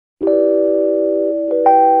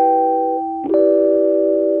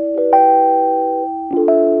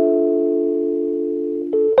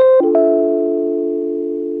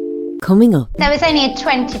coming up. There was only a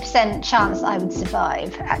 20% chance I would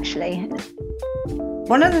survive, actually.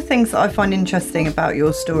 One of the things that I find interesting about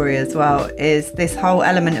your story as well is this whole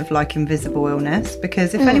element of like invisible illness,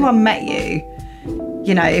 because if anyone met you,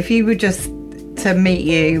 you know, if you were just to meet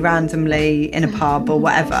you randomly in a pub or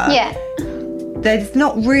whatever, there's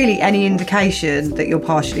not really any indication that you're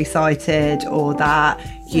partially sighted or that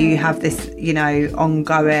you have this, you know,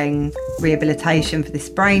 ongoing rehabilitation for this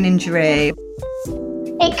brain injury.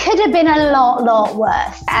 It could have been a lot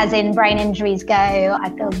worse. As in brain injuries go,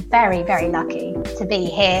 I feel very, very lucky to be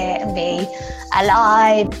here and be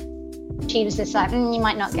alive. She was just like, you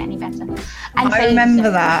might not get any better. And I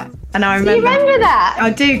remember that. And I remember, you remember that?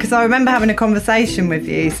 I do, because I remember having a conversation with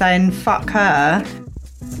you saying, fuck her.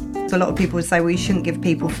 A lot of people would say, well, you shouldn't give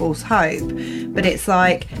people false hope. But it's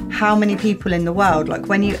like, how many people in the world, like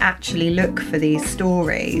when you actually look for these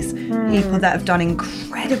stories, people that have done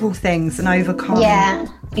incredible things and overcome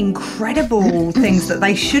incredible things that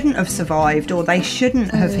they shouldn't have survived or they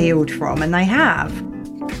shouldn't have healed from, and they have.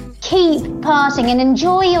 Keep partying and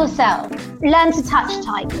enjoy yourself. Learn to touch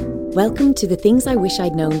type. Welcome to the Things I Wish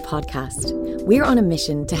I'd Known podcast. We're on a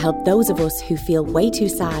mission to help those of us who feel way too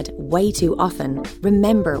sad, way too often,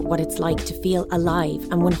 remember what it's like to feel alive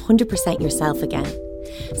and 100% yourself again.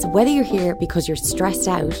 So whether you're here because you're stressed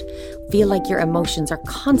out, feel like your emotions are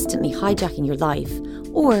constantly hijacking your life,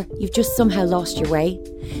 or you've just somehow lost your way,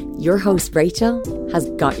 your host Rachel has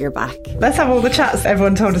got your back. Let's have all the chats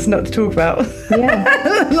everyone told us not to talk about.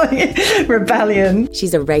 Yeah. Like rebellion.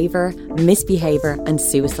 She's a raver, misbehaviour and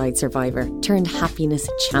suicide survivor turned happiness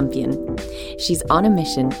champion. She's on a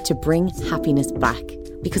mission to bring happiness back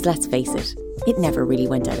because let's face it never really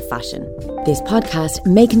went out of fashion. This podcast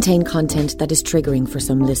may contain content that is triggering for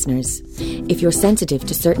some listeners. If you're sensitive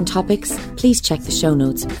to certain topics, please check the show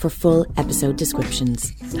notes for full episode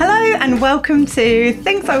descriptions. Hello and welcome to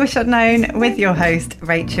Things I Wish I'd Known with your host,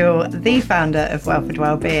 Rachel, the founder of Welford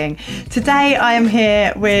Wellbeing. Today I am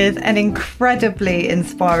here with an incredibly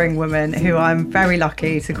inspiring woman who I'm very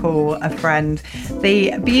lucky to call a friend,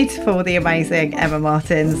 the beautiful, the amazing Emma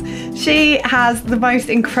Martins. She has the most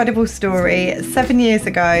incredible story. 7 years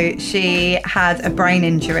ago, she had a brain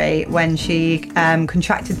injury when she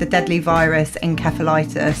contracted the deadly virus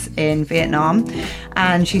encephalitis in Vietnam,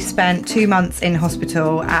 and she spent 2 months in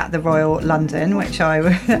hospital at the Royal London, which I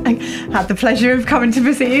had the pleasure of coming to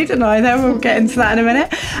visit you tonight. We'll get into that in a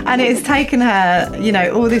minute. And it's taken her, you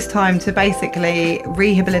know, all this time to basically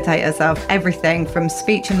rehabilitate herself, everything from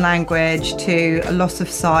speech and language to a loss of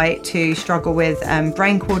sight to struggle with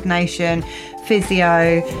brain coordination,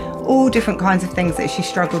 physio, all different kinds of things that she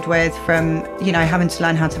struggled with, from, you know, having to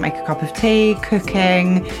learn how to make a cup of tea,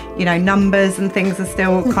 cooking, you know, numbers and things are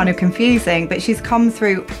still kind of confusing, but she's come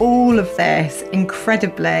through all of this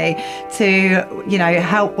incredibly to, you know,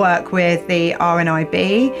 help work with the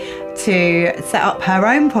RNIB, to set up her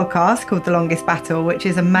own podcast called The Longest Battle, which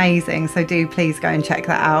is amazing. So do please go and check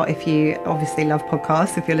that out if you obviously love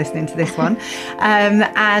podcasts, if you're listening to this one.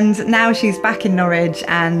 And now she's back in Norwich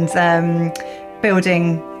and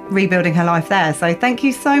rebuilding her life there. So thank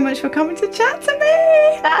you so much for coming to chat to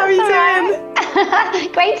me. How are you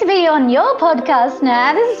doing? Great to be on your podcast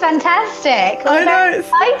now. This is fantastic. I know, it's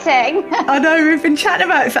exciting. I know, we've been chatting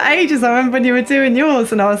about it for ages. I remember when you were doing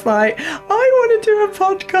yours and I was like, I want to do a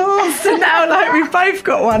podcast. And now like we've both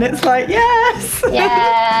got one. It's like, yes.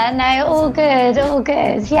 Yeah, no, all good.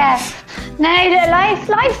 Yeah. No,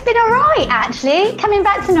 life's been all right, actually. Coming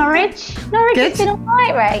back to Norwich has been all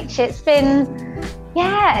right, Rach. It's been,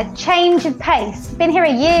 a change of pace. Been here a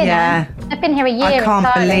year now. I've been here a year. I can't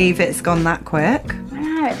believe it's gone that quick. I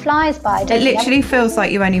know, it flies by. It literally feels like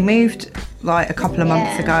you only moved like a couple of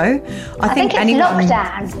months ago. I think it's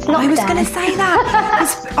lockdown. I was going to say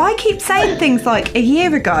that. I keep saying things like a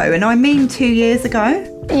year ago and I mean 2 years ago.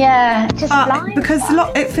 Yeah, just because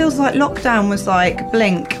it feels like lockdown was like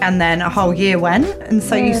blink and then a whole year went, and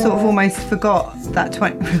so you sort of almost forgot that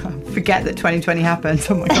forget that 2020 happened.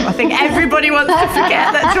 Oh my god, I think everybody wants to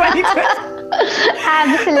forget that 2020.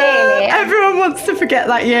 Absolutely. Everyone wants to forget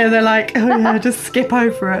that year. They're like, oh yeah, just skip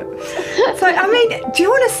over it. So, I mean, do you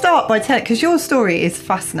want to start by telling, because your story is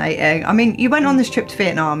fascinating. I mean, you went on this trip to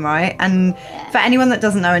Vietnam, right? And for anyone that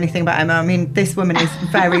doesn't know anything about Emma, I mean, this woman is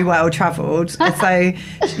very well travelled. So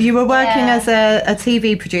you were working as a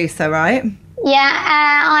TV producer, right?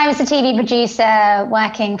 Yeah, I was a TV producer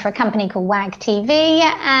working for a company called WAG TV,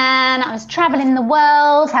 and I was traveling the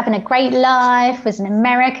world, having a great life, was in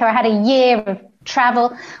America. I had a year of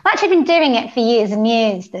travel. I've actually been doing it for years and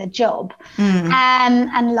years, the job,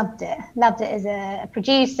 and loved it. Loved it as a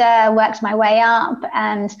producer, worked my way up,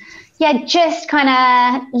 and just kind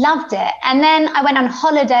of loved it. And then I went on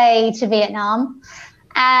holiday to Vietnam.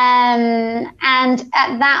 And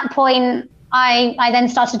at that point, I then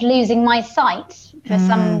started losing my sight for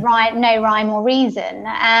some no rhyme or reason.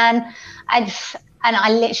 And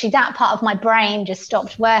I literally, that part of my brain just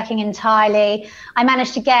stopped working entirely. I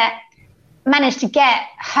managed to get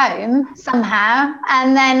home somehow.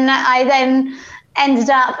 And then I ended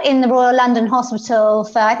up in the Royal London Hospital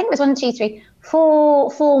for, I think it was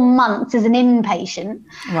 4 months as an inpatient.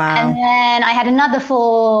 Wow. And then I had another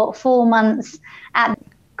four months at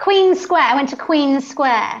Queen Square. I went to Queen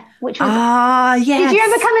Square, which was... yes. Did you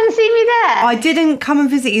ever come and see me there? I didn't come and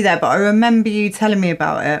visit you there, but I remember you telling me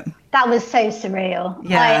about it. That was so surreal.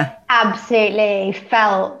 Yeah. I absolutely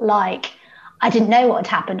felt like I didn't know what had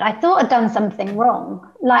happened. I thought I'd done something wrong.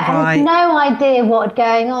 Like, I had no idea what was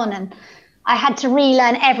going on. And I had to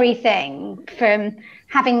relearn everything from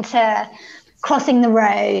having to... crossing the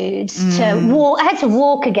roads to walk. I had to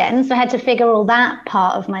walk again, so I had to figure all that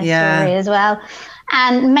part of my story as well,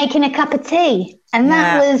 and making a cup of tea. And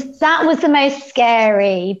that was the most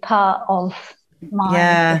scary part of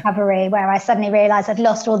my recovery, where I suddenly realised I'd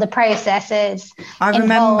lost all the processes. I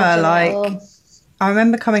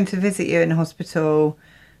remember coming to visit you in hospital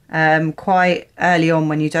quite early on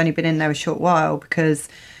when you'd only been in there a short while, because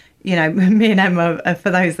you know, me and Emma,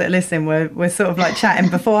 for those that listen, we're sort of like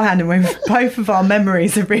chatting beforehand, and both of our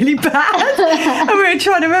memories are really bad. And we were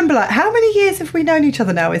trying to remember, like, how many years have we known each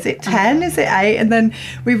other now? Is it 10? Is it 8? And then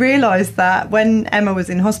we realised that when Emma was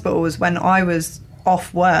in hospital was when I was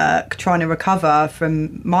off work trying to recover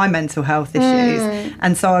from my mental health issues.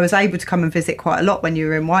 And so I was able to come and visit quite a lot when you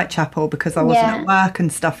were in Whitechapel, because I wasn't at work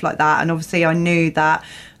and stuff like that. And obviously I knew that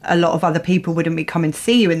a lot of other people wouldn't be coming to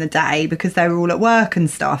see you in the day because they were all at work and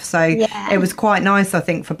stuff. So it was quite nice, I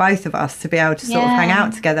think, for both of us to be able to sort of hang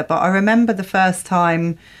out together. But I remember the first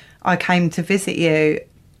time I came to visit you,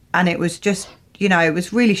 and it was just, you know, it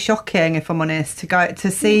was really shocking, if I'm honest,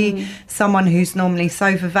 to see someone who's normally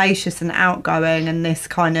so vivacious and outgoing, and this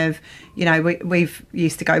kind of, you know, we've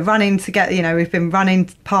used to go running together, you know, we've been running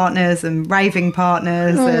partners and raving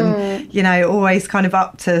partners and, you know, always kind of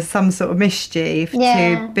up to some sort of mischief,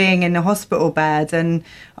 to being in a hospital bed. And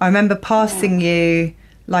I remember passing you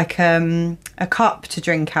like a cup to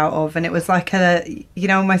drink out of, and it was like a, you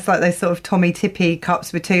know, almost like those sort of Tommy Tippy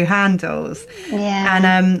cups with 2 handles. And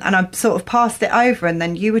I sort of passed it over, and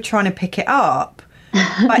then you were trying to pick it up,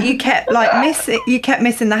 but you kept like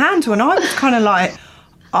missing the handle, and I was kind of like,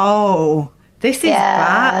 oh, this is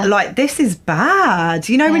bad. Like, this is bad.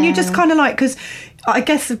 You know, when you just kind of like, because I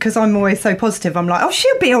guess because I'm always so positive, I'm like, oh,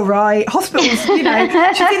 she'll be all right. Hospitals, you know,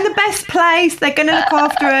 she's in the best place. They're going to look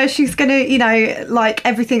after her. She's going to, you know, like,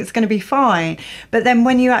 everything's going to be fine. But then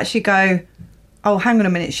when you actually go, oh, hang on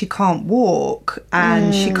a minute, she can't walk,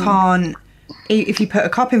 and she can't, if you put a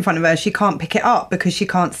cup in front of her, she can't pick it up because she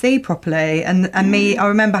can't see properly. And me, I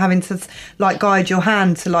remember having to like guide your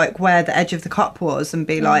hand to like where the edge of the cup was and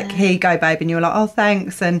be like, here you go, babe. And you were like, oh,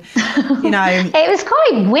 thanks. And, you know. It was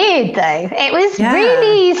quite weird, though. It was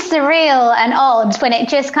really surreal and odd when it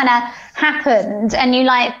just kind of happened, and you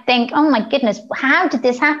like think, oh my goodness, how did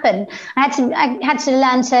this happen? I had to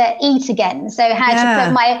learn to eat again, so how to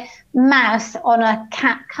put my mouth on a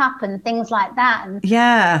cup and things like that, and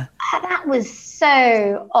that was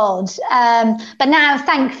so odd, but now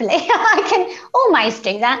thankfully I can almost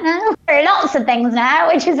do that now for lots of things now,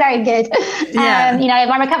 which is very good. You know,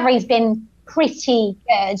 my recovery's been pretty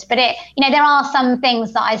good, but you know, there are some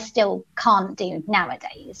things that I still can't do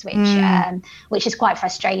nowadays, which is quite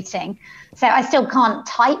frustrating. So I still can't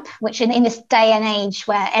type, which in this day and age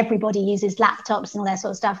where everybody uses laptops and all that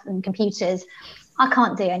sort of stuff and computers, I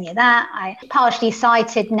can't do any of that. I'm partially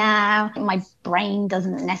sighted now. My brain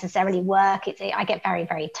doesn't necessarily work. I get very,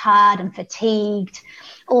 very tired and fatigued,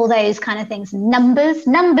 all those kind of things. Numbers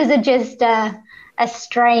are just a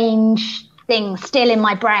strange thing still in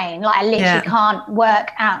my brain. Like, I literally can't work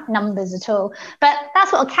out numbers at all. But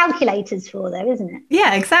that's what a calculator's for, though, isn't it?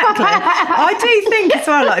 Yeah, exactly. I do think as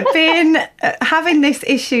well, like having this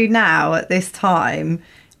issue now at this time,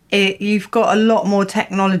 you've got a lot more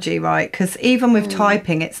technology, right? Because even with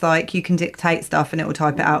typing, it's like you can dictate stuff and it will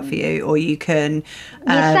type it out for you, or you can. You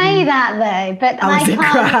say that though, but I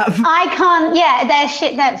can't. Yeah, they're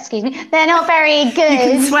shit. Excuse me. They're not very good. You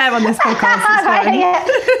can swear on this podcast.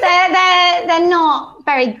 They're not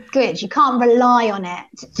very good. You can't rely on it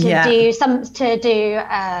to do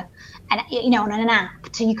and, you know, on an app.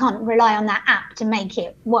 You can't rely on that app to make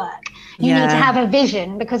it work. You need to have a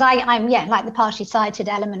vision, because I'm like the partially sighted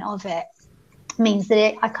element of it means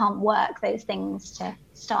that I can't work those things to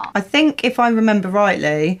start. I think if I remember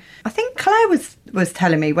rightly, I think Claire was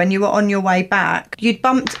telling me when you were on your way back, you'd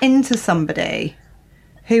bumped into somebody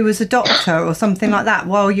who was a doctor or something like that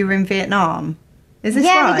while you were in Vietnam. Is this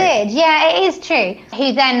right? Yeah, we did. Yeah, it is true.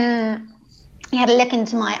 He had a look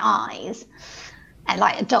into my eyes,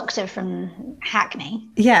 like a doctor from Hackney.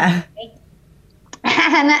 Yeah.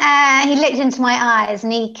 And he looked into my eyes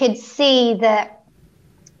and he could see that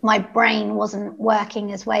my brain wasn't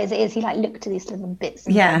working as well as it is. He looked at these little bits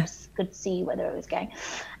and bobs, could see whether it was going,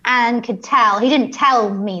 and could tell. He didn't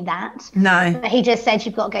tell me that. No. But he just said,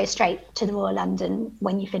 you've got to go straight to the Royal London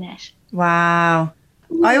when you finish. Wow.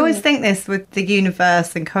 I always think this with the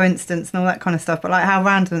universe and coincidence and all that kind of stuff, but how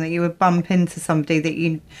random that you would bump into somebody that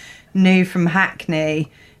you knew from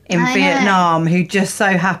Hackney in Vietnam who just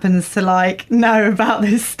so happens to know about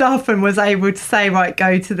this stuff and was able to say, right,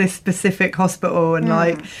 go to this specific hospital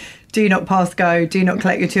and do not pass go, do not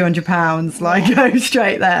collect your £200, go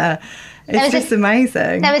straight there. It's just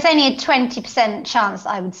amazing. There was only a 20% chance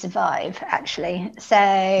I would survive, actually.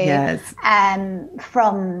 So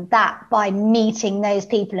from that, by meeting those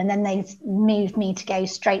people, and then they moved me to go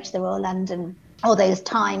straight to the Royal London, all those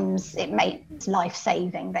times, it made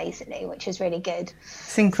life-saving, basically, which is really good.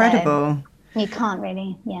 It's incredible. So you can't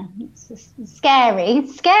really, it's scary,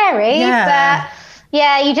 but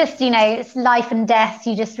you just, it's life and death.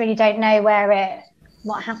 You just really don't know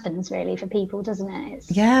what happens really for people, doesn't it?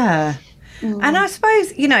 And I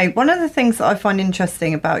suppose, one of the things that I find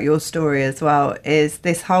interesting about your story as well is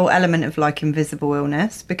this whole element of invisible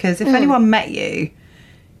illness, because if anyone met you,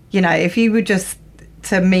 if you were just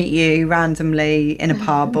to meet you randomly in a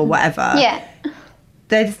pub or whatever,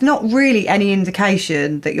 there's not really any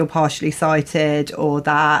indication that you're partially sighted or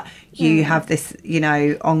that you have this,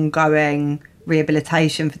 ongoing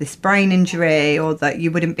rehabilitation for this brain injury, or that you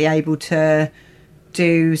wouldn't be able to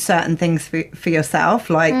do certain things for yourself,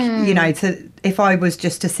 if I was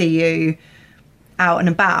just to see you out and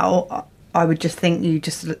about, I would just think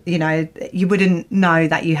you wouldn't know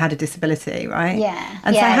that you had a disability, right?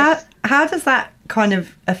 And so how does that kind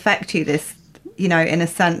of affect you, this in a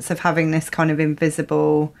sense of having this kind of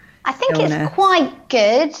invisible illness? It's quite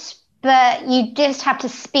good, but you just have to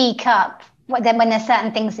speak up when there's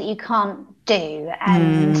certain things that you can't do,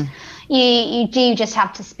 and you do just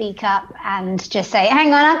have to speak up and just say,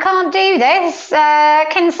 hang on, I can't do this,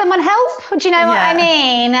 can someone help? Do you know what I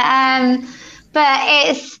mean? But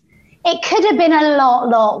it could have been a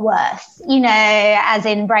lot worse, as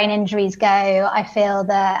in brain injuries go. I feel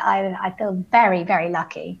that I feel very, very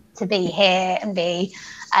lucky to be here and be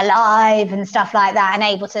alive and stuff like that, and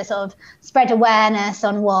able to sort of spread awareness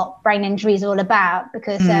on what brain injury is all about,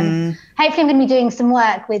 because hopefully I'm going to be doing some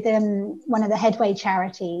work with one of the Headway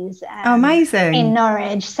charities amazing in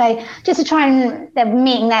Norwich, so just to try and they're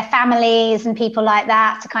meeting their families and people like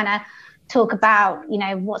that to kind of talk about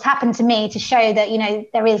what's happened to me, to show that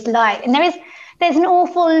there is light, and there's an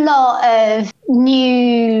awful lot of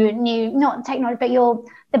new not technology, but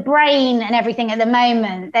the brain and everything at the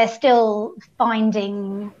moment, they're still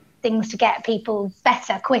finding things to get people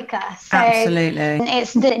better quicker. So absolutely,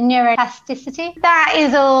 it's the neuroplasticity that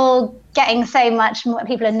is all getting so much more,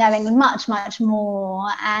 people are knowing much more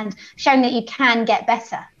and showing that you can get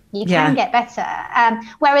better. You can get better.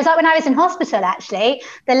 Whereas when I was in hospital, actually,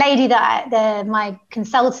 the lady my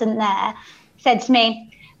consultant there said to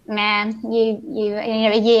me, "Man, you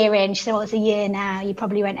a year in." She said, "Well, it's a year now. You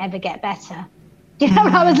probably won't ever get better." And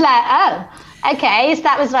I was like, "Oh, okay." So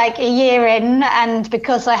that was a year in, and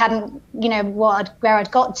because I hadn't, where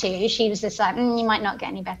I'd got to, she was just like, "You might not get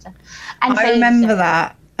any better." And I remember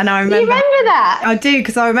that. And I remember, you remember that? I do,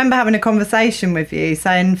 because I remember having a conversation with you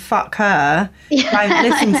saying, fuck her, don't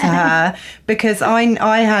listen to her, because I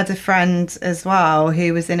had a friend as well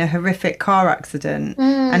who was in a horrific car accident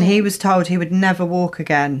and he was told he would never walk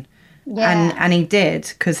again. And he did,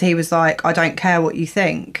 because he was like, I don't care what you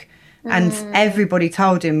think. And everybody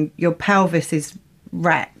told him, your pelvis is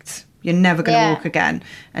wrecked, you're never going to walk again.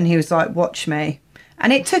 And he was like, watch me.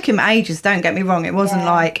 And it took him ages, don't get me wrong. It wasn't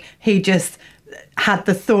like he just had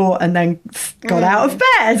the thought and then got out of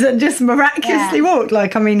bed and just miraculously walked.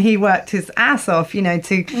 He worked his ass off,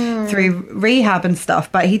 through rehab and stuff,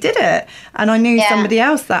 but he did it. And I knew somebody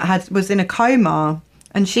else that was in a coma,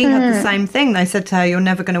 and she had the same thing. They said to her, you're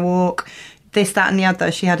never going to walk, this, that and the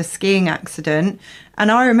other. She had a skiing accident. And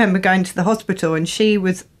I remember going to the hospital, and she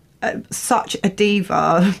was such a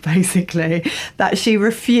diva, basically, that she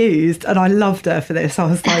refused, and I loved her for this. I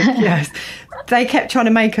was like, yes. They kept trying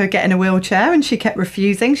to make her get in a wheelchair, and she kept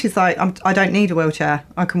refusing. She's like, I don't need a wheelchair,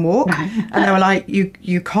 I can walk. And they were like,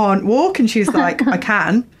 you can't walk, and she's like, I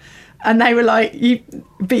can. And they were like,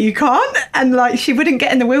 but you can't. And like, she wouldn't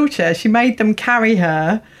get in the wheelchair. She made them carry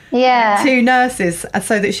her. Yeah. 2 nurses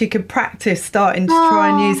so that she could practice starting to try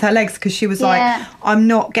and use her legs, because she was like, I'm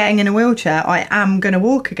not getting in a wheelchair. I am going to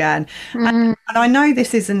walk again. And I know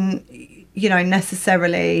this isn't,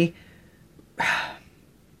 necessarily...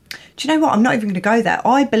 Do you know what? I'm not even going to go there.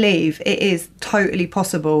 I believe it is totally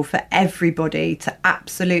possible for everybody to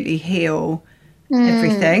absolutely heal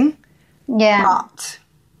everything. Yeah. But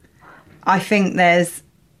I think there's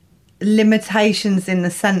limitations in the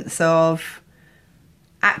sense of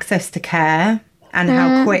access to care and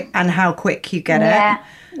how quick you get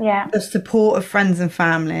it. Yeah. The support of friends and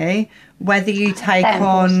family, whether you take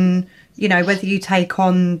on, whether you take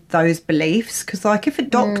on those beliefs. Because like if a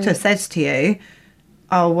doctor says to you,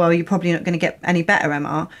 oh, well, you're probably not going to get any better,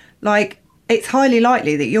 Emma. Like, it's highly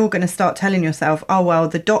likely that you're going to start telling yourself, oh, well,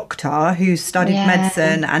 the doctor who's studied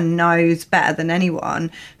medicine and knows better than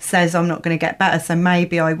anyone says I'm not going to get better, so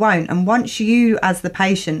maybe I won't. And once you, as the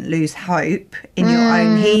patient, lose hope in your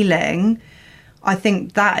own healing, I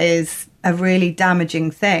think that is a really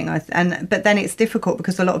damaging thing. But then it's difficult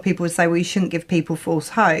because a lot of people would say, well, you shouldn't give people false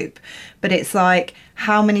hope. But it's like,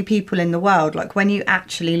 how many people in the world, like when you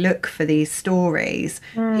actually look for these stories,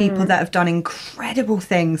 people that have done incredible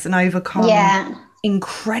things and overcome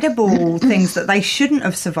incredible things that they shouldn't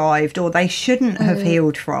have survived or they shouldn't have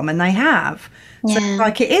healed from, and they have. So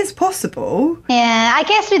like it is possible. Yeah, I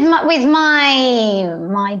guess with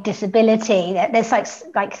my disability, there's like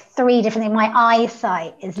 3 different things. My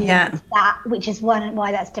eyesight is that, which is one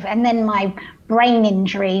why that's different, and then my brain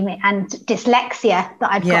injury and dyslexia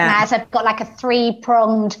that I've got now. So I've got like a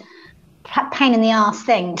 3-pronged pain in the ass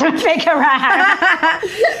thing to figure out.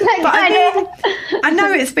 But I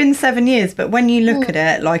know it's been 7 years, but when you look at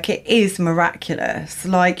it, like it is miraculous.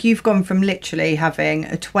 Like you've gone from literally having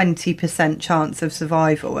a 20% chance of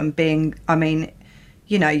survival and being,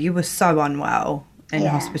 you were so unwell in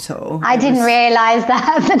hospital. I didn't realise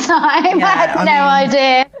that at the time. I had no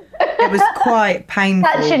idea. It was quite painful.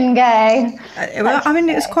 That shouldn't go. It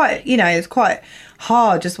was quite, it's quite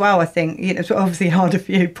hard as well, I think. It's obviously harder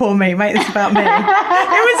for you. Poor me, make this about me. It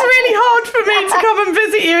was really hard for me to come and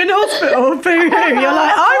visit you in hospital. Boo-hoo. You're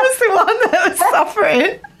like, I was the one that was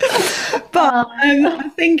suffering. But I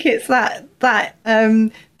think it's that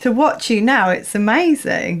to watch you now, it's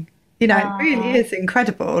amazing. It really is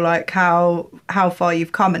incredible, like how far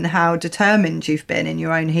you've come and how determined you've been in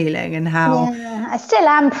your own healing and how... Yeah, I still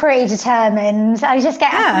am pretty determined. I just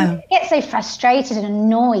get so frustrated and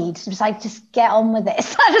annoyed. Just get on with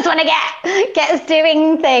this. I just want to get us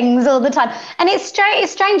doing things all the time. And it's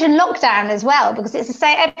strange in lockdown as well, because it's the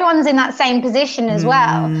same, everyone's in that same position as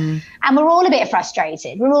well. And we're all a bit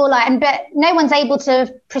frustrated. We're all like, but no one's able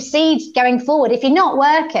to proceed going forward. If you're not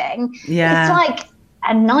working, it's like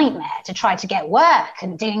a nightmare to try to get work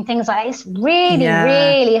and doing things like that. It's really,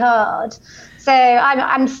 really hard. So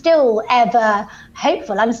I'm still ever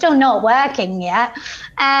hopeful. I'm still not working yet.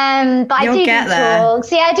 But I do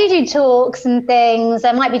talks. Yeah, I do talks and things.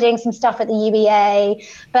 I might be doing some stuff at the UEA,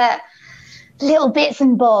 but little bits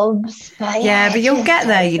and bobs. But but you'll get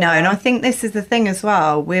there, and I think this is the thing as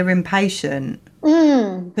well. We're impatient.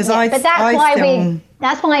 That's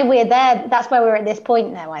why we're there. That's why we're at this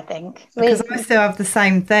point now, I think. Because I still have the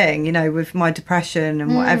same thing, with my depression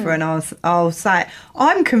and whatever. And I'll say,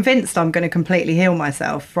 I'm convinced I'm going to completely heal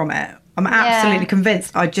myself from it. I'm absolutely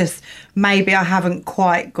convinced. Maybe I haven't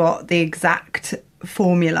quite got the exact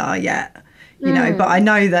formula yet, but I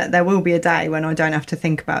know that there will be a day when I don't have to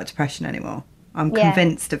think about depression anymore. I'm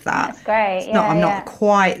convinced of that. That's great. I'm not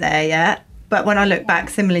quite there yet. But when I look back,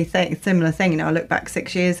 similar thing, I look back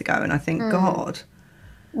 6 years ago and I think, God,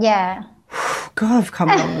 I've come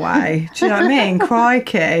a long way. Do you know what I mean?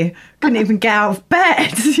 Crikey. Couldn't even get out of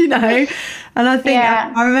bed, And I think,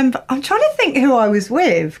 I remember, I'm trying to think who I was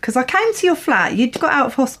with, because I came to your flat. You'd got out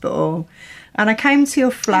of hospital and I came to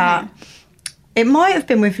your flat. It might have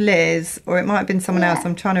been with Liz or it might have been someone else.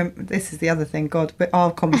 This is the other thing, God, but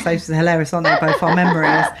our conversations are hilarious, aren't they? Both our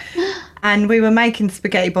memories. And we were making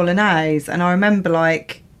spaghetti bolognese, and I remember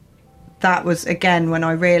that was again when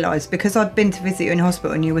I realised, because I'd been to visit you in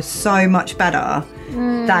hospital and you were so much better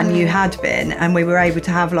than you had been, and we were able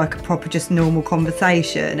to have a proper just normal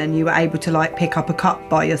conversation, and you were able to pick up a cup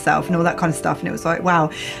by yourself and all that kind of stuff, and it was like,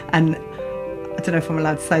 wow. And I don't know if I'm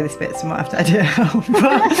allowed to say this bit, so I might have to edit it out,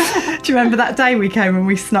 but do you remember that day we came and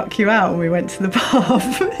we snuck you out and we went to the pub?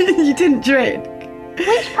 You didn't drink.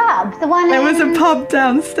 Which pub? The one There was a pub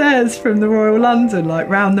downstairs from the Royal London, like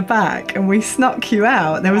round the back, and we snuck you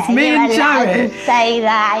out. There was me and Joey. Say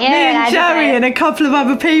that. Me and Joey and a couple of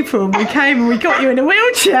other people, and we came and we got you in a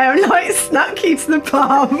wheelchair and like snuck you to the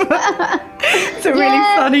pub. It's a really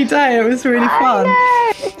funny day. It was really fun.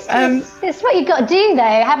 It's what you've got to do, though,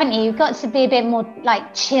 haven't you? You've got to be a bit more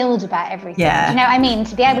like chilled about everything. Yeah. Do you know what I mean?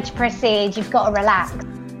 To be able to proceed, you've got to relax.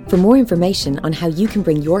 For more information on how you can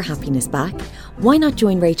bring your happiness back, why not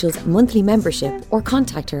join Rachel's monthly membership or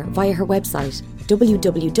contact her via her website,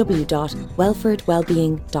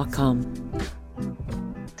 www.welfordwellbeing.com.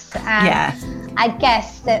 Yeah. I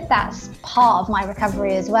guess that's part of my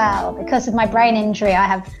recovery as well. Because of my brain injury, I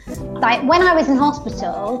have, like, when I was in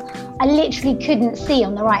hospital, I literally couldn't see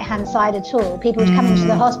on the right-hand side at all. People would come into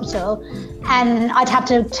the hospital and I'd have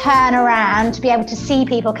to turn around to be able to see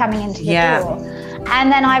people coming into the door.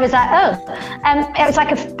 And then I was like, it was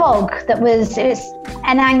like a fog it was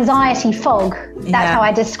an anxiety fog. That's how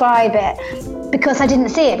I describe it. Because I didn't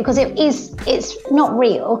see it, because it's not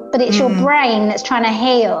real, but it's your brain that's trying to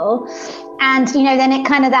heal. And, you know, then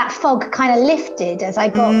that fog kind of lifted as I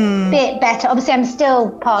got a bit better. Obviously, I'm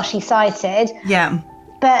still partially sighted. Yeah.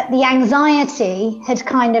 But the anxiety had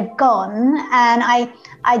kind of gone, and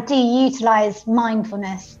I do utilise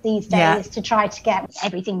mindfulness these days to try to get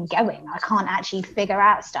everything going. I can't actually figure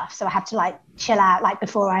out stuff, so I have to like chill out. Like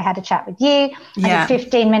before I had a chat with you, I did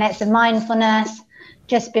 15 minutes of mindfulness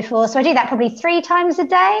just before. So I do that probably 3 times a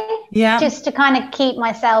day, just to kind of keep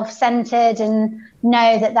myself centered and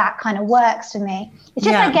know that kind of works for me. It's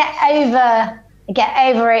just I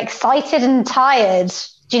get over excited and tired,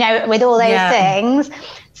 you know, with all those things.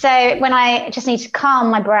 So when I just need to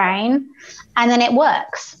calm my brain, and then it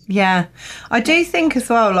works. Yeah. I do think as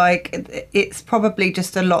well, like, it's probably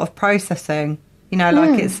just a lot of processing. You know,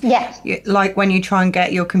 like it's like when you try and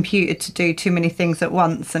get your computer to do too many things at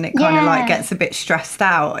once and it kind of like gets a bit stressed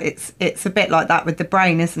out. It's a bit like that with the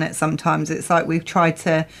brain, isn't it? Sometimes it's like we've tried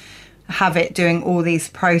to have it doing all these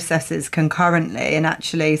processes concurrently, and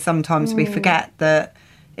actually sometimes we forget that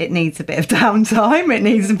it needs a bit of downtime. It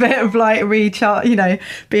needs a bit of like a recharge, you know,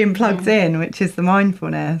 being plugged in, which is the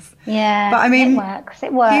mindfulness. Yeah, but I mean,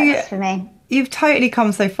 it works for me. You've totally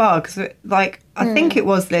come so far, because like I think it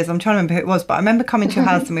was Liz, I'm trying to remember who it was, but I remember coming to your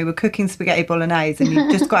house and we were cooking spaghetti bolognese and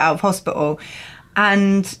you just got out of hospital,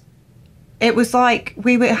 and it was like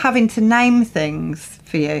we were having to name things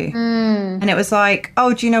for you, and it was like,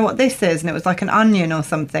 oh, do you know what this is? And it was like an onion or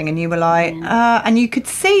something, and you were like and you could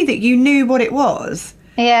see that you knew what it was,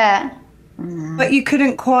 but you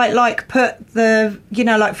couldn't quite like put the, you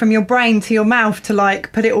know, like from your brain to your mouth to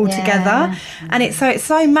like put it all together. And it's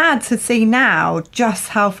so mad to see now just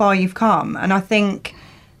how far you've come. And I think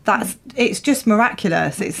it's just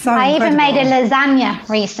miraculous. It's so incredible. Even made a lasagna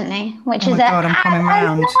recently, which is God, I'm coming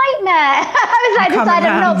round. a nightmare. I was like, decided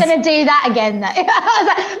I'm not going to do that again though. I was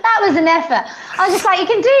like, that was an effort. I was just like, you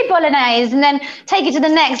can do bolognese and then take it to the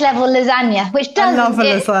next level, lasagna, which does. I love a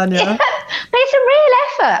lasagna. But it's a real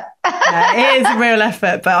effort. Yeah, it is a real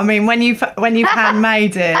effort. But I mean, when you've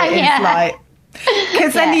handmade it, it's like.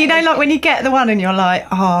 Because then, you know, like when you get the one and you're like,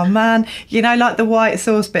 oh man, you know, like the white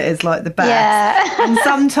sauce bit is like the best. And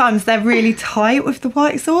sometimes they're really tight with the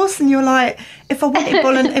white sauce, and you're like, if I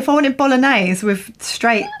wanted bolognese with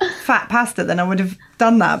straight fat pasta, then I would have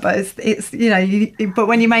done that. But it's you know, but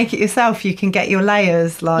when you make it yourself, you can get your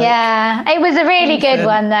layers. Like, it was a really good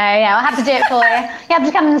one though. Yeah, I'll have to do it for you. You have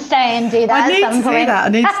to come and stay and do that. I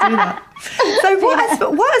need to do that. So what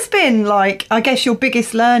has been, like, I guess, your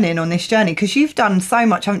biggest learning on this journey? Because you've done so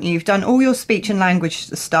much, haven't you? You've done all your speech and language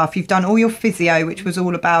stuff. You've done all your physio, which was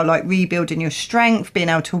all about like rebuilding your strength, being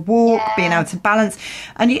able to walk, being able to balance.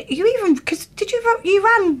 And you even, because you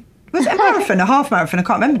ran, was it a marathon, a half marathon? I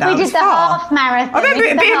can't remember now. We did the half marathon. I remember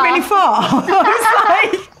it being really far. I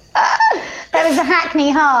was like... That was a Hackney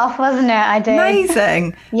half, wasn't it? I did.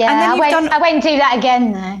 Amazing. Yeah, and then I won't do that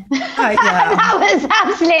again though. Right, yeah. That was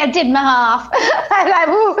absolutely, I did my half. I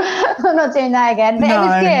was like, I'm not doing that again. But it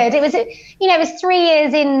was good. It was, you know, it was 3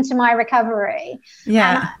 years into my recovery.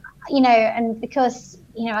 Yeah. And, you know, and because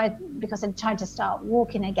I tried to start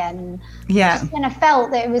walking again. Yeah. And I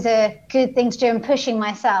felt that it was a good thing to do, and pushing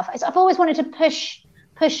myself. I've always wanted to push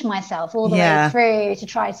myself all the way through to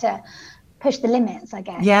try to push the limits, I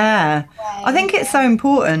guess. Yeah. I think it's so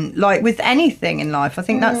important, like with anything in life. I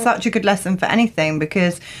think that's such a good lesson for anything,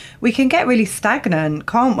 because we can get really stagnant,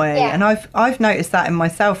 can't we? Yeah. And I've noticed that in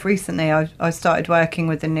myself recently. I started working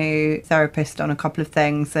with a new therapist on a couple of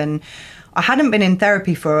things, and I hadn't been in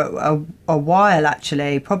therapy for a while,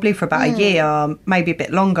 actually, probably for about a year, maybe a bit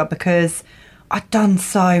longer, because I'd done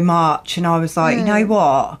so much, and I was like, you know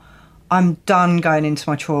what? I'm done going into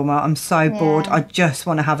my trauma. I'm so bored. I just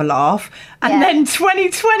want to have a laugh. And then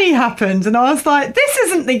 2020 happened and I was like, this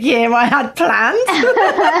isn't the year I had planned.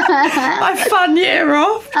 My fun year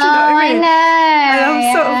off. Do you know what I mean? I know. And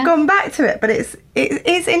I've sort of gone back to it. But it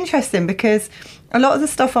is interesting because a lot of the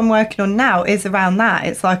stuff I'm working on now is around that.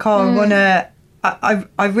 It's like, I want to...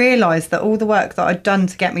 I realised that all the work that I'd done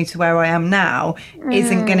to get me to where I am now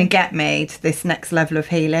isn't going to get me to this next level of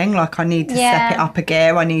healing. Like, I need to step it up a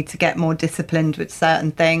gear. I need to get more disciplined with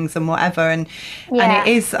certain things and whatever. And it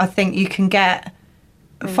is, I think you can get,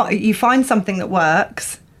 you find something that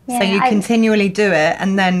works, so you continually do it,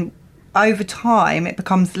 and then over time it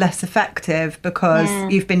becomes less effective because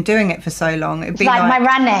you've been doing it for so long. It's like my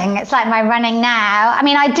running. It's like my running now. I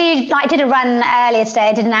mean, I did a run earlier today.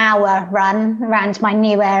 I did an hour run around my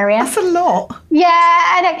new area. That's a lot. Yeah,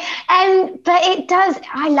 I know. But it does.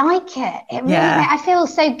 I like it. It really. I feel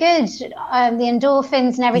so good. The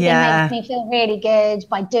endorphins and everything makes me feel really good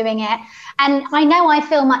by doing it. And I know I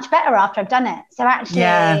feel much better after I've done it. So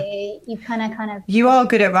actually, you kind of. You are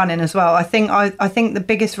good at running as well. I think the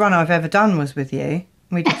biggest run I've ever done was with you.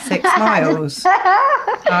 We did 6 miles.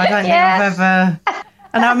 I don't think I've ever.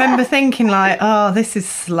 And I remember thinking like, oh, this is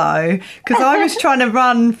slow, because I was trying to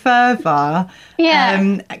run further.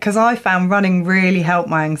 Because I found running really helped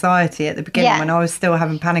my anxiety at the beginning when I was still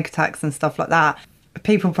having panic attacks and stuff like that.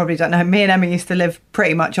 People probably don't know, me and Emma used to live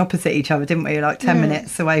pretty much opposite each other, didn't we? Like 10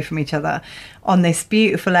 minutes away from each other on this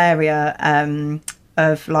beautiful area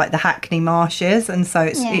of like the Hackney Marshes. And so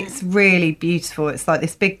it's really beautiful. It's like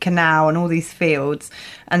this big canal and all these fields.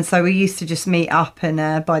 And so we used to just meet up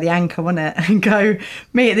and by the Anchor, wasn't it? And go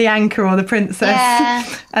meet at the Anchor or the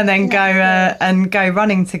Princess and then go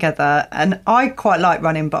running together. And I quite like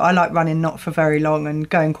running, but I like running not for very long and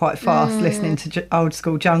going quite fast, listening to old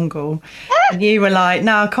school jungle. And you were like,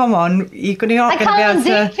 no, come on, you're not going to be able to...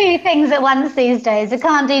 I can't do 2 things at once these days. I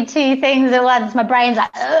can't do 2 things at once. My brain's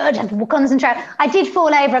like, I have to concentrate. I did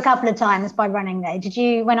fall over a couple of times by running though. Did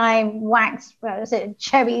you, when I waxed, what was it,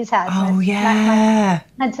 Cherry's house? Oh, yeah.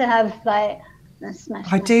 I had to have like a smash.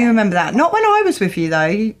 I do remember that. Not when I was with you though.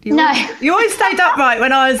 You always stayed upright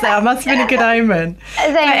when I was there. It must have been a good omen.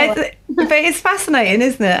 But it's fascinating,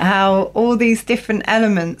 isn't it, how all these different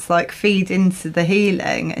elements like feed into the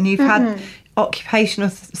healing, and you've had occupational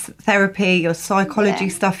therapy or psychology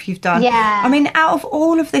stuff you've done. I mean, out of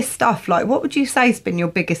all of this stuff, like, what would you say has been your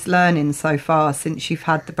biggest learning so far since you've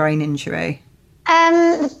had the brain injury?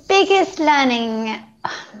 The biggest learning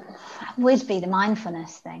would be the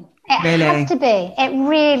mindfulness thing. It has to be. It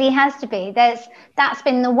really has to be. That's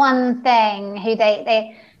been the one thing who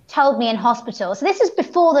they told me in hospital. So this is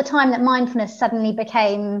before the time that mindfulness suddenly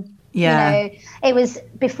became, it was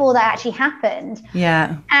before that actually happened.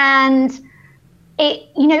 And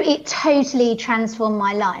it totally transformed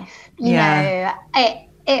my life. You know,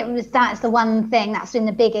 that's the one thing that's been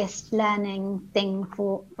the biggest learning thing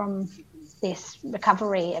from this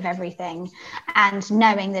recovery of everything, and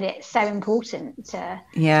knowing that it's so important to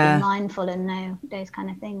be mindful and know those kind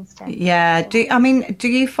of things. Do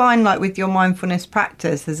you find, like, with your mindfulness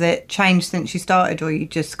practice, has it changed since you started, or you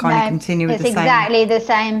just kind of continue with the same? It's exactly the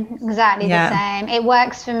same. It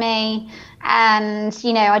works for me. And,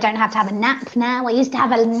 I don't have to have a nap now. I used to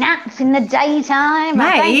have a nap in the daytime. Mate,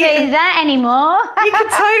 I don't do that anymore. You could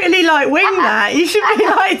totally, wing that. You should be,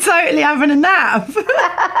 totally having a nap.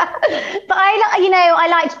 But I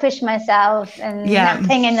like to push myself, and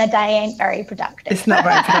napping in the day ain't very productive. It's not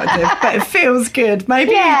very productive, but it feels good.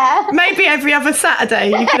 Maybe every other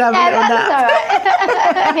Saturday you could have a little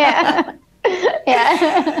nap. All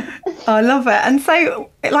right. I love it. And so,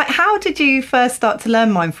 how did you first start to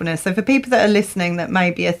learn mindfulness? So for people that are listening that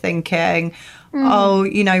maybe are thinking, oh,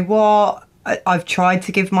 you know what, I've tried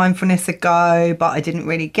to give mindfulness a go, but I didn't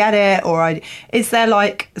really get it, is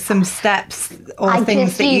there some steps or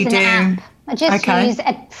things that you do? I just use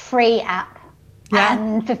a free app.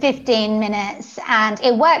 And for 15 minutes, and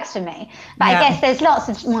it works for me. But I guess there's lots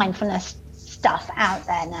of mindfulness stuff out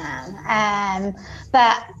there now.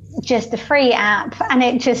 But just the free app, and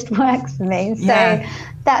it just works for me. So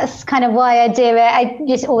that's kind of why I do it. I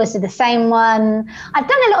just always do the same one. I've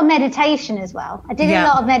done a lot of meditation as well. I did a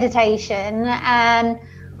lot of meditation, and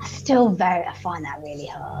I find that really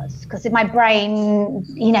hard, because my brain,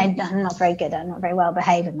 I'm not very good. I'm not very well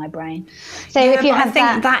behaved with my brain. So if you have I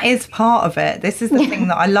think that is part of it. This is the thing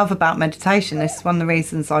that I love about meditation. This is one of the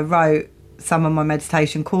reasons I wrote some of my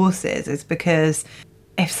meditation courses, is because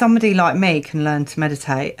if somebody like me can learn to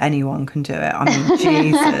meditate, anyone can do it. I mean,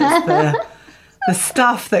 Jesus, the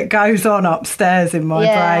stuff that goes on upstairs in my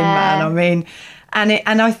brain, man. I mean,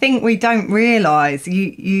 and I think we don't realise.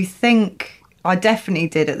 You think, I definitely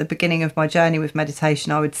did at the beginning of my journey with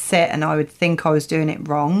meditation. I would sit and I would think I was doing it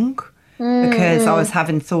wrong because I was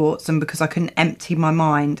having thoughts and because I couldn't empty my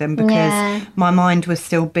mind and because my mind was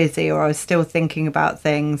still busy or I was still thinking about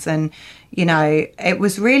things. And, you know, it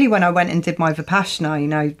was really when I went and did my Vipassana, you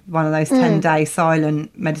know, one of those 10-day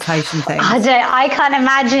silent meditation things. I can't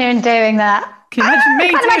imagine doing that. Can you imagine me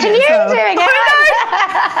doing it? I can't imagine you doing it.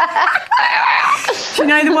 Do you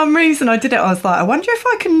know, the one reason I did it, I was like, I wonder if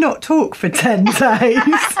I can not talk for 10 days.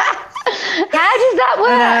 How does that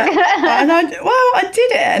work? I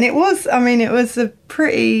did it, and it was a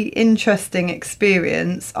pretty interesting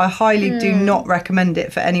experience. I highly do not recommend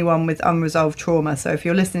it for anyone with unresolved trauma. So if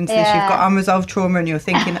you're listening to this, you've got unresolved trauma and you're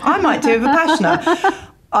thinking, I might do a Vipassana.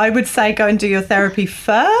 I would say go and do your therapy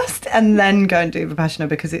first and then go and do Vipassana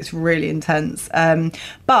because it's really intense.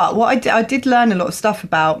 But what I did learn a lot of stuff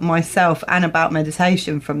about myself and about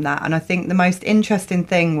meditation from that. And I think the most interesting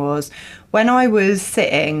thing was when I was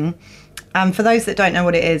sitting, and for those that don't know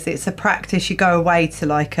what it is, it's a practice. You go away to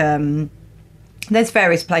like... there's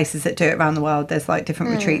various places that do it around the world. There's like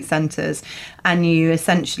different retreat centres, and you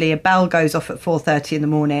essentially, a bell goes off at 4:30 in the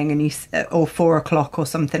morning, and or 4 o'clock or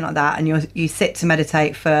something like that, and you sit to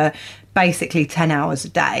meditate for basically 10 hours a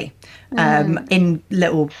day in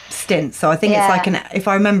little stints. So I think it's like if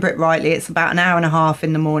I remember it rightly, it's about an hour and a half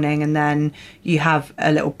in the morning, and then you have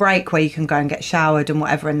a little break where you can go and get showered and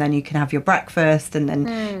whatever, and then you can have your breakfast, and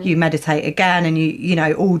then you meditate again, and you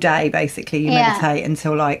know, all day basically you meditate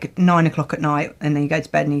until like 9 o'clock at night, and then you go to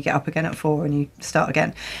bed and you get up again at 4 and you start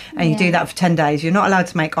again, and you do that for 10 days. You're not allowed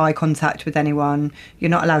to make eye contact with anyone,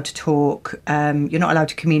 you're not allowed to talk, you're not allowed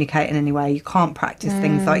to communicate in any way, you can't practice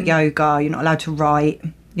things like yoga, you're not allowed to write,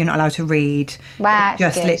 you're not allowed to read. Wow,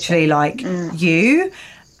 just literally like you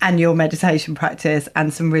and your meditation practice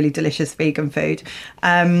and some really delicious vegan food.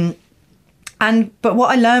 But what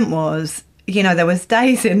I learned was, you know, there was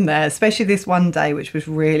days in there, especially this one day, which was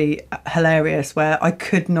really hilarious, where I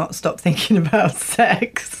could not stop thinking about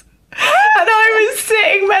sex. And I was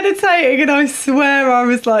sitting meditating, and I swear I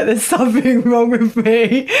was like, there's something wrong with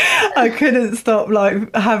me. I couldn't stop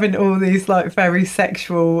like having all these like very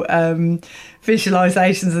sexual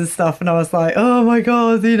visualizations and stuff, and I was like, oh my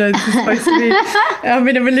god, you know, this is supposed to be, I'm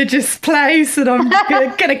in a religious place and I'm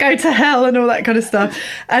gonna go to hell and all that kind of stuff.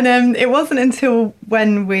 And it wasn't until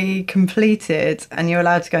when we completed and you're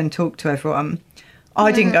allowed to go and talk to everyone,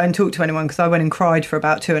 I didn't go and talk to anyone because I went and cried for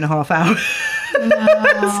about 2.5 hours.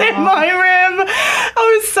 I was in my room.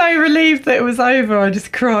 I was so relieved that it was over. I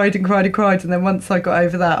just cried and cried and cried, and then once I got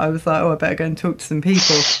over that, I was like, oh, I better go and talk to some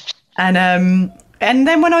people. And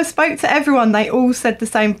then when I spoke to everyone, they all said the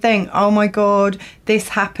same thing. Oh my God, this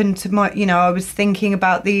happened to my, you know, I was thinking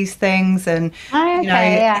about these things, and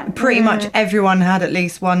pretty much everyone had at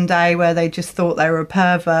least one day where they just thought they were a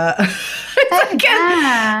pervert.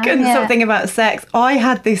 Couldn't stop thinking about sex. I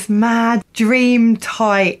had this mad dream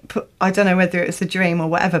type, I don't know whether it's a dream or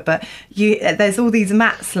whatever, but there's all these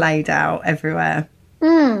mats laid out everywhere.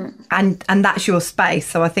 And that's your space.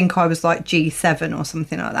 So I think I was like G7 or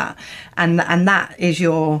something like that. And that is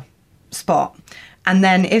your spot. And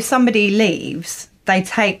then if somebody leaves, they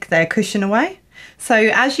take their cushion away. So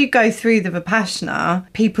as you go through the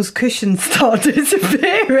Vipassana, people's cushions start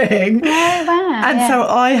disappearing. So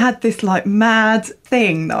I had this like mad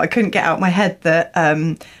thing that I couldn't get out of my head that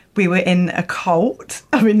we were in a cult.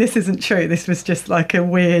 I mean, this isn't true. This was just like a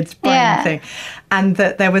weird brain thing. And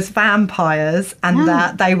that there was vampires, and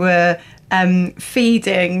that they were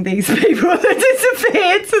feeding these people that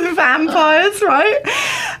disappeared to the vampires, right?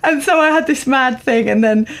 And so I had this mad thing. And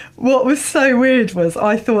then what was so weird was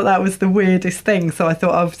I thought that was the weirdest thing. So I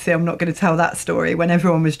thought, obviously, I'm not going to tell that story when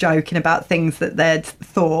everyone was joking about things that they'd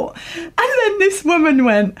thought. And then this woman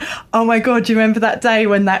went, oh my God, do you remember that day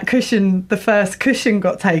when that cushion, the first cushion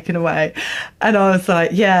got taken away? And I was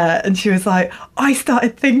like, yeah. And she was like, I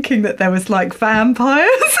started thinking that there was like vampires.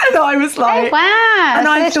 And I was like, oh, wow. And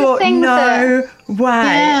I thought, no way.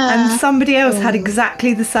 And somebody else had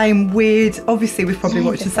exactly the same weird, obviously we've probably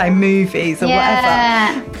watched the same movies or whatever.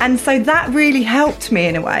 And so that really helped me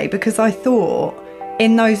in a way, because I thought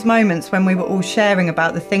in those moments when we were all sharing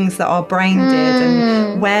about the things that our brain did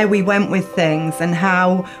and where we went with things and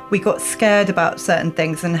how we got scared about certain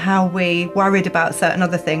things and how we worried about certain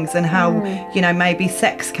other things and how, you know, maybe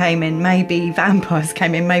sex came in, maybe vampires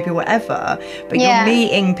came in, maybe whatever. But you're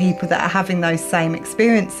meeting people that are having those same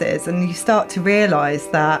experiences, and you start to realise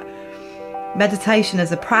that meditation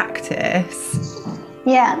as a practice,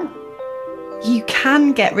 you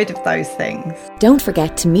can get rid of those things. Don't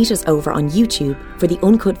forget to meet us over on YouTube for the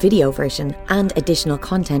uncut video version and additional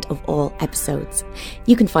content of all episodes.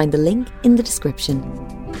 You can find the link in the description.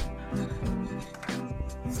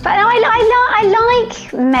 But I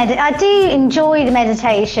do enjoy the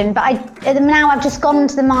meditation, but now I've just gone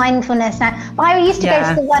to the mindfulness now. But I used to go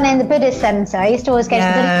to the one in the Buddhist centre. I used to always go to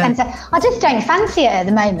the Buddhist centre. I just don't fancy it at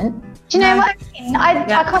the moment. Do you know what I mean?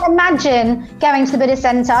 I can't imagine going to the Buddhist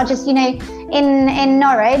centre. I just, in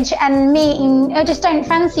Norwich and meeting, I just don't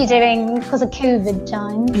fancy doing because of COVID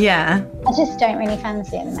time. Yeah. I just don't really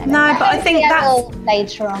fancy it at the moment. No, but I think that's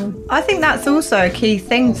later on. I think that's also a key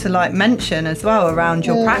thing to mention as well around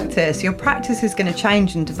your practice. Your practice is going to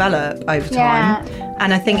change and develop over time.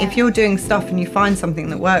 And I think if you're doing stuff and you find something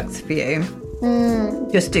that works for you,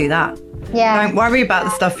 just do that. Yeah. Don't worry about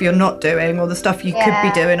the stuff you're not doing or the stuff you could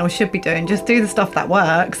be doing or should be doing. Just do the stuff that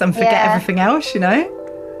works and forget everything else,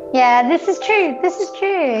 Yeah, this is true.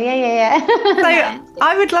 Yeah. So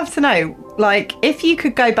I would love to know, if you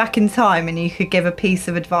could go back in time and you could give a piece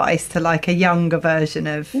of advice to a younger version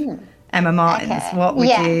of Emma Martins, what would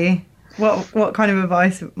you, what kind of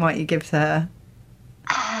advice might you give to her?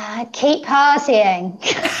 Keep partying.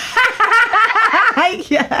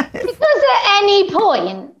 Yes. Because at any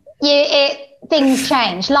point, things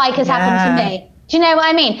change, like has happened to me. Do you know what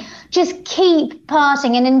I mean? Just keep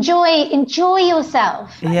partying and enjoy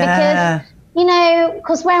yourself. Yeah. Because,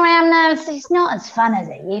 because where I am now, it's not as fun as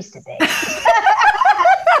it used to be.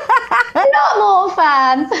 A lot more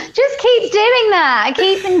fun. Just keep doing that.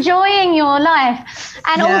 Keep enjoying your life.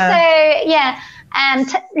 And also,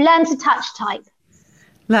 learn to touch type.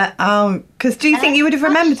 Because do you think you would have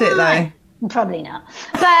remembered it though? Probably not.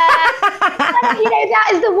 But, that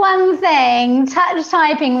is the one thing. Touch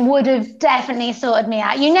typing would have definitely sorted me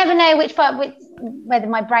out. You never know whether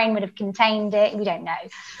my brain would have contained it. We don't know.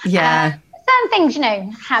 Yeah. Certain things,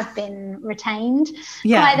 have been retained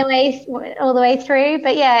all the way through.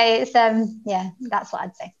 But it's, that's what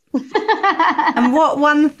I'd say. And what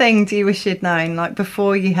one thing do you wish you'd known,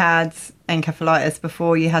 before you had encephalitis,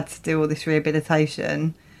 before you had to do all this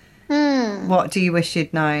rehabilitation? What do you wish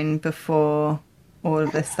you'd known before all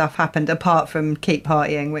of this stuff happened, apart from keep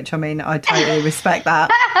partying, which I totally respect that.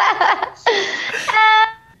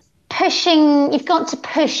 You've got to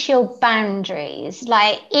push your boundaries.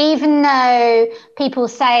 Even though people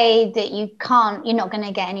say that you're not going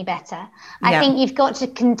to get any better, I think you've got to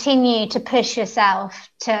continue to push yourself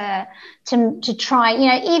to try,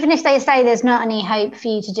 even if they say there's not any hope for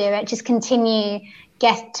you to do it, just continue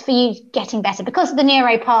getting better because of the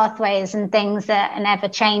neuro pathways and things that are ever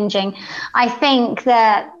changing. I think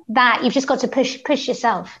that you've just got to push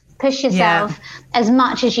yourself as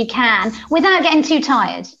much as you can without getting too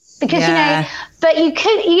tired. Because, but you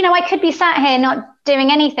could, I could be sat here not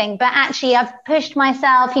doing anything, but actually I've pushed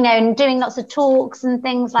myself, and doing lots of talks and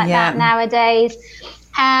things like that nowadays.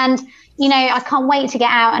 And, I can't wait to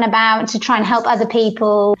get out and about to try and help other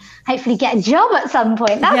people, hopefully get a job at some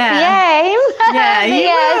point. That's the aim.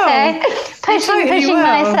 Yeah, so pushing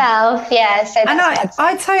myself. Yeah. So that's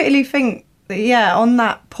I totally think that, on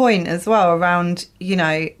that point as well around,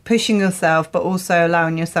 pushing yourself, but also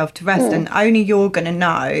allowing yourself to rest, and only you're going to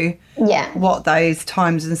know what those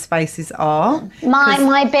times and spaces are.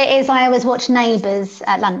 My bit is I always watch Neighbours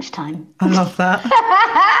at lunchtime. I love that.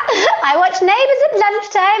 I watch Neighbours at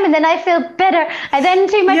lunchtime and then I feel better. I then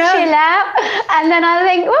do my chill out and then I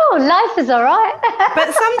think, oh, life is all right.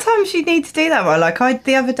 But sometimes you need to do that.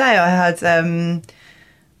 The other day I had...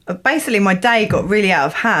 basically my day got really out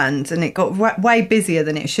of hand and it got way busier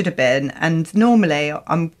than it should have been, and normally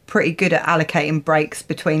I'm pretty good at allocating breaks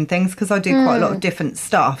between things because I do quite a lot of different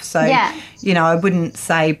stuff, so I wouldn't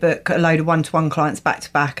say book a load of one-to-one clients back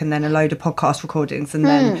to back and then a load of podcast recordings and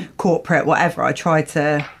then corporate whatever. I try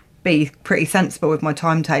to be pretty sensible with my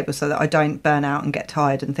timetable so that I don't burn out and get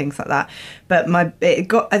tired and things like that. But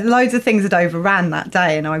loads of things had overran that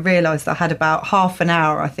day, and I realised I had about half an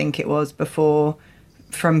hour, I think it was,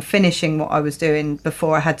 from finishing what I was doing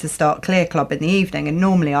before I had to start Clear Club in the evening. And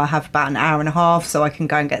normally I have about an hour and a half, so I can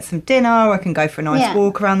go and get some dinner, I can go for a nice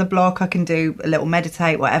walk around the block, I can do a little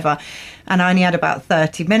meditate, whatever. And I only had about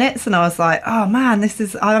 30 minutes and I was like, oh man,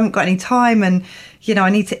 I haven't got any time, and I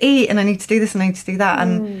need to eat and I need to do this and I need to do that.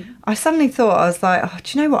 And I suddenly thought, I was like, oh,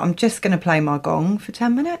 do you know what, I'm just going to play my gong for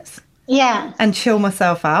 10 minutes and chill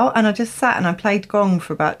myself out. And I just sat and I played gong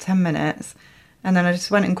for about 10 minutes. And then I just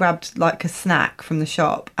went and grabbed a snack from the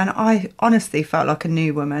shop. And I honestly felt like a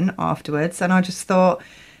new woman afterwards. And I just thought,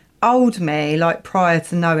 old me, prior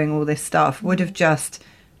to knowing all this stuff, would have just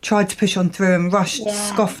tried to push on through and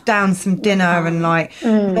scoffed down some dinner and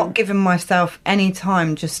not given myself any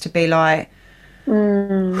time just to be And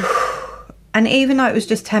even though it was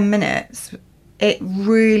just 10 minutes, it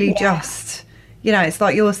really just you know, it's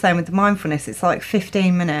like you're saying with the mindfulness, it's like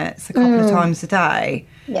 15 minutes a couple of times a day.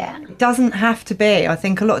 Yeah. It doesn't have to be. I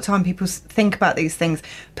think a lot of time people think about these things,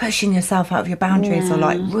 pushing yourself out of your boundaries or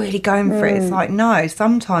like really going for it. It's like, no,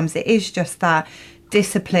 sometimes it is just that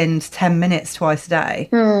disciplined 10 minutes twice a day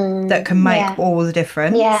that can make all the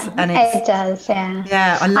difference. Yeah, and it does, yeah.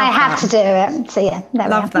 Yeah, I love I have to do it, so yeah.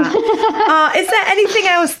 Love that. Is there anything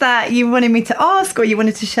else that you wanted me to ask or you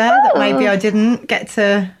wanted to share that maybe I didn't get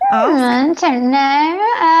to ask? I don't know.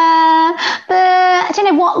 I don't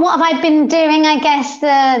know, what have I been doing? I guess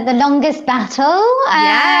the longest battle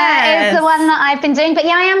is the one that I've been doing. But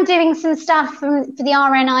yeah, I am doing some stuff for the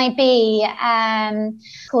RNIB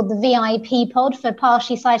called the VIP pod for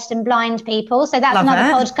partially sighted and blind people. So that's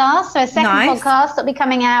another podcast. So a second podcast that'll be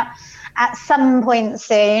coming out at some point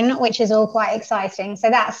soon, which is all quite exciting.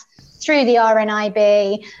 So that's through the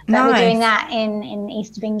RNIB, but we're doing that in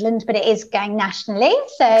east of England, but it is going nationally,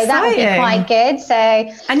 so that would be quite good. So,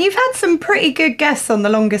 and you've had some pretty good guests on the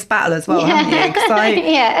longest battle as well, haven't you? 'Cause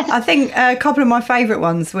I think a couple of my favourite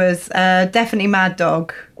ones was definitely Mad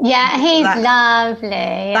Dog. Yeah, he's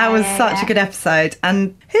lovely. That was such a good episode.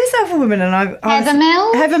 And who's the other woman? And Heather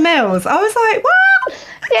Mills. Heather Mills. I was like, what?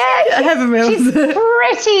 Yeah, Heather Mills. She's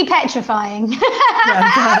pretty petrifying.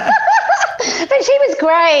 But she was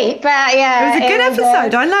great. But yeah, it was a good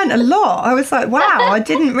episode. I learned a lot. I was like, wow, I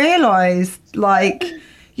didn't realise, like,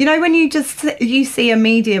 you know, when you see a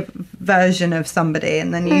media version of somebody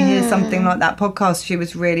and then you hear something like that podcast, she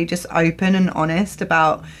was really just open and honest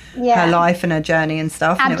about her life and her journey and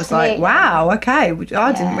stuff. And it was like, wow, okay,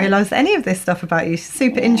 I didn't realise any of this stuff about you.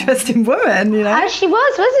 Super interesting woman, you know. Oh, she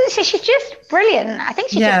was, wasn't she? She's just brilliant. I think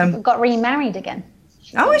she just got remarried again.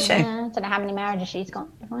 Oh, is she? I don't know how many marriages she's got.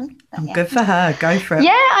 Good for her. Go for it.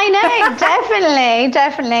 Yeah, I know.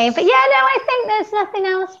 Definitely. But yeah, no, I think there's nothing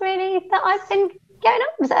else really that I've been going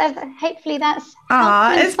on. So hopefully that's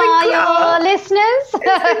helped inspire your listeners. It's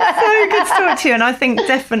been so good to talk to you. And I think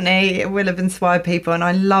definitely it will have inspired people. And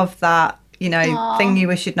I love that, you know, thing you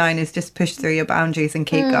wish you'd known is just push through your boundaries and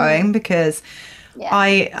keep going, because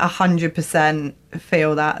I 100%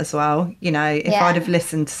 feel that as well. You know, if I'd have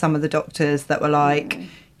listened to some of the doctors that were like,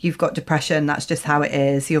 you've got depression, that's just how it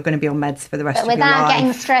is, you're going to be on meds for the rest of your life. Without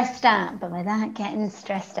getting stressed out.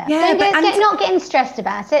 Yeah, not getting stressed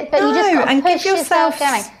about it, but you just got to push yourself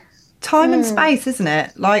going. Time and space, isn't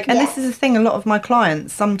it? Like, and this is the thing, a lot of my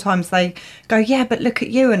clients, sometimes they go, yeah, but look at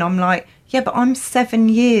you. And I'm like, yeah, but I'm 7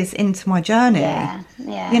 years into my journey.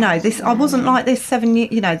 You know, I wasn't like this 7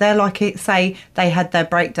 years. You know, they're like, say they had their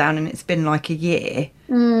breakdown and it's been like a year.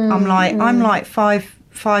 I'm like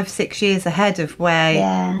 5-6 years ahead of where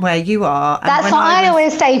you are. And that's what I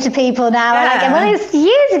always say to people now. Like, well, it's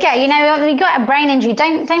years ago. You know, you got a brain injury.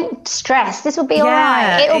 Don't stress. This will be all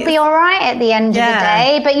right. It will be all right at the end of the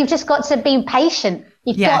day. But you've just got to be patient.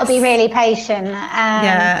 You've got to be really patient.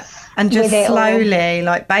 And just slowly,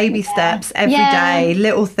 like baby steps every day,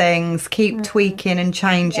 little things, keep tweaking and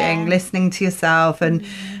changing, listening to yourself and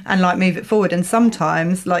like move it forward. And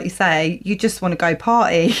sometimes, like you say, you just want to go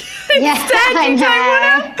party. Instead,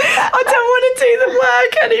 I don't want to do the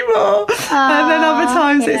work anymore. And then other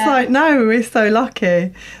times it's like, no, we're so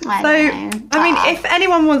lucky. I mean, if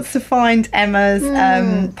anyone wants to find Emma's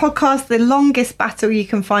podcast, The Longest Battle, you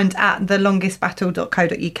can find at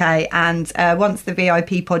thelongestbattle.co.uk. And once the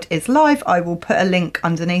VIP pod is live, I will put a link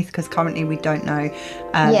underneath, because currently we don't know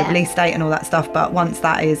the release date and all that stuff. But once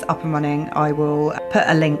that is up and running, I will put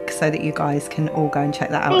a link so that you guys can all go and check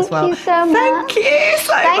that out as well. Thank you so much. Thank you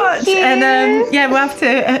so much. And we'll have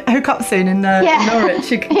to hook up soon in Norwich.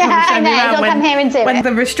 You can come and show me around come here and do when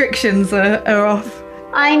the restrictions are off.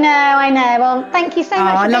 I know. Well, thank you so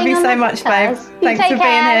much. I love you so much, babe. Thanks for being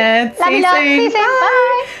here. See you soon.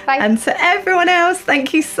 Bye. And to everyone else,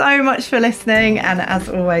 thank you so much for listening. And as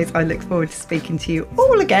always, I look forward to speaking to you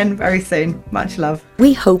all again very soon. Much love.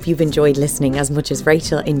 We hope you've enjoyed listening as much as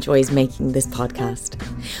Rachel enjoys making this podcast.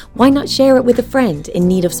 Why not share it with a friend in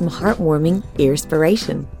need of some heartwarming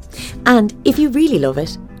earspiration? And if you really love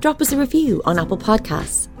it, drop us a review on Apple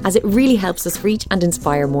Podcasts, as it really helps us reach and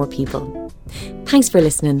inspire more people. Thanks for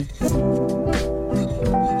listening.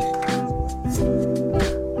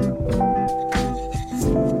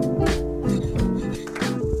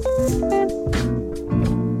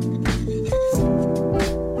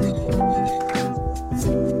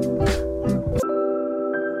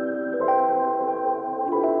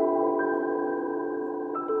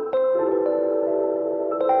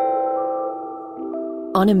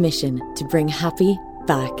 On a mission to bring happy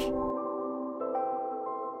back.